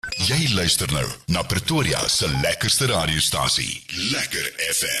Jy luister nou na Pretoria se lekkerste radiostasie, Lekker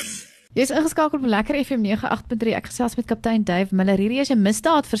FM. Jy is ingeskakel op Lekker FM 98.3. Ek gesels met kaptein Dave Muller. Hierdie is 'n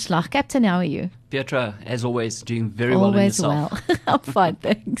misdaadverslag. Captain, how are you? Petra, as always, doing very well in yourself. Always well. I'm fine,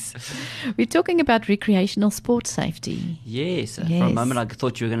 thanks. We're talking about recreational sports safety. Yes. For a moment I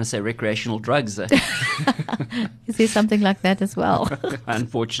thought you were going to say recreational drugs. Is there something like that as well?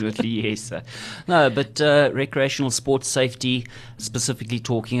 Unfortunately, yes. No, but recreational sports safety, specifically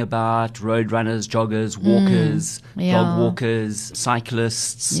talking about road runners, joggers, walkers, dog walkers,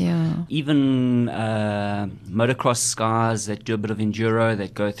 cyclists, even motocross guys that do a bit of enduro,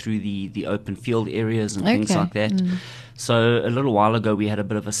 that go through the open field areas and things like that. So a little while ago we had a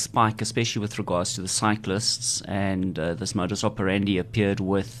bit of a spike, especially with regards to the cyclists, and this modus operandi appeared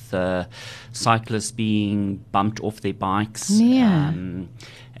with cyclists being bumped off their bikes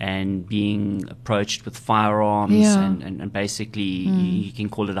and being approached with firearms and basically you can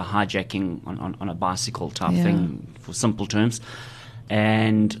call it a hijacking on a bicycle type thing for simple terms.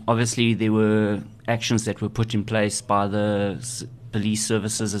 And obviously there were actions that were put in place by the police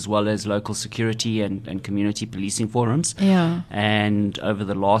services as well as local security and community policing forums. And over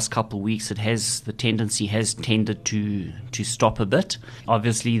the last couple of weeks the tendency has tended to stop a bit.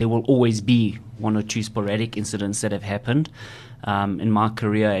 Obviously there will always be one or two sporadic incidents that have happened. In my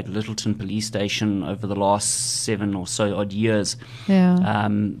career at Littleton Police Station over the last 7 or so odd years,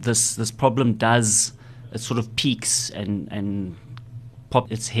 this problem it sort of peaks and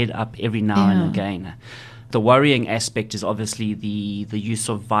pop its head up every now and again. The worrying aspect is obviously the use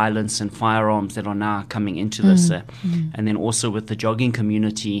of violence and firearms that are now coming into this. And then also with the jogging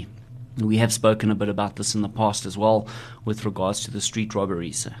community, we have spoken a bit about this in the past as well with regards to the street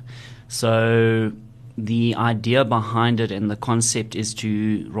robberies. So the idea behind it and the concept is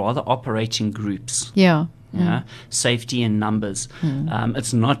to rather operate in groups. Safety in numbers.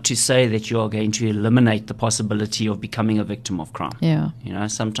 It's not to say that you are going to eliminate the possibility of becoming a victim of crime.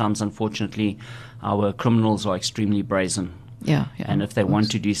 Sometimes, unfortunately, our criminals are extremely brazen. And if they want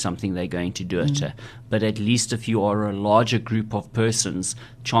to do something, they're going to do it. But at least if you are a larger group of persons,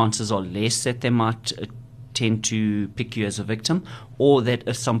 chances are less that they might tend to pick you as a victim, or that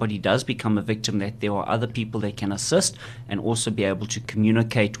if somebody does become a victim, that there are other people that can assist and also be able to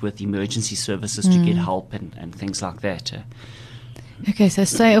communicate with emergency services to get help and things like that. Okay, so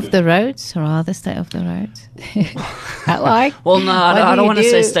stay off the roads, or rather stay off the roads. Well, no, I don't want to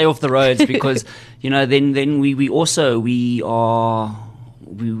say stay off the roads because then we are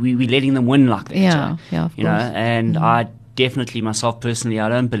letting them win like that. Of course. And I definitely myself personally, I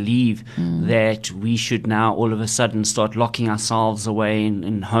don't believe that we should now all of a sudden start locking ourselves away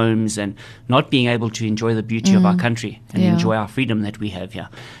in homes and not being able to enjoy the beauty of our country and enjoy our freedom that we have here.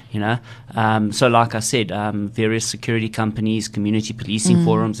 So like I said, various security companies, community policing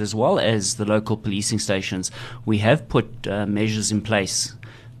forums, as well as the local policing stations, we have put measures in place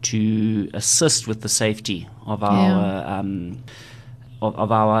to assist with the safety of our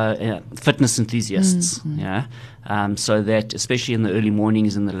of our fitness enthusiasts, so that especially in the early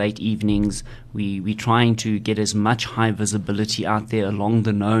mornings and the late evenings, we're trying to get as much high visibility out there along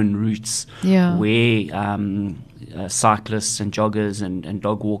the known routes where cyclists and joggers and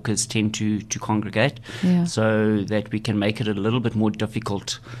dog walkers tend to congregate, so that we can make it a little bit more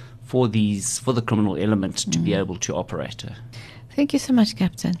difficult for the criminal element to be able to operate. Thank you so much,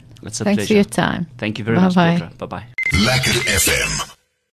 Captain. It's a Thanks pleasure. for your time. Thank you very much, Petra. Bye-bye. Lekker FM.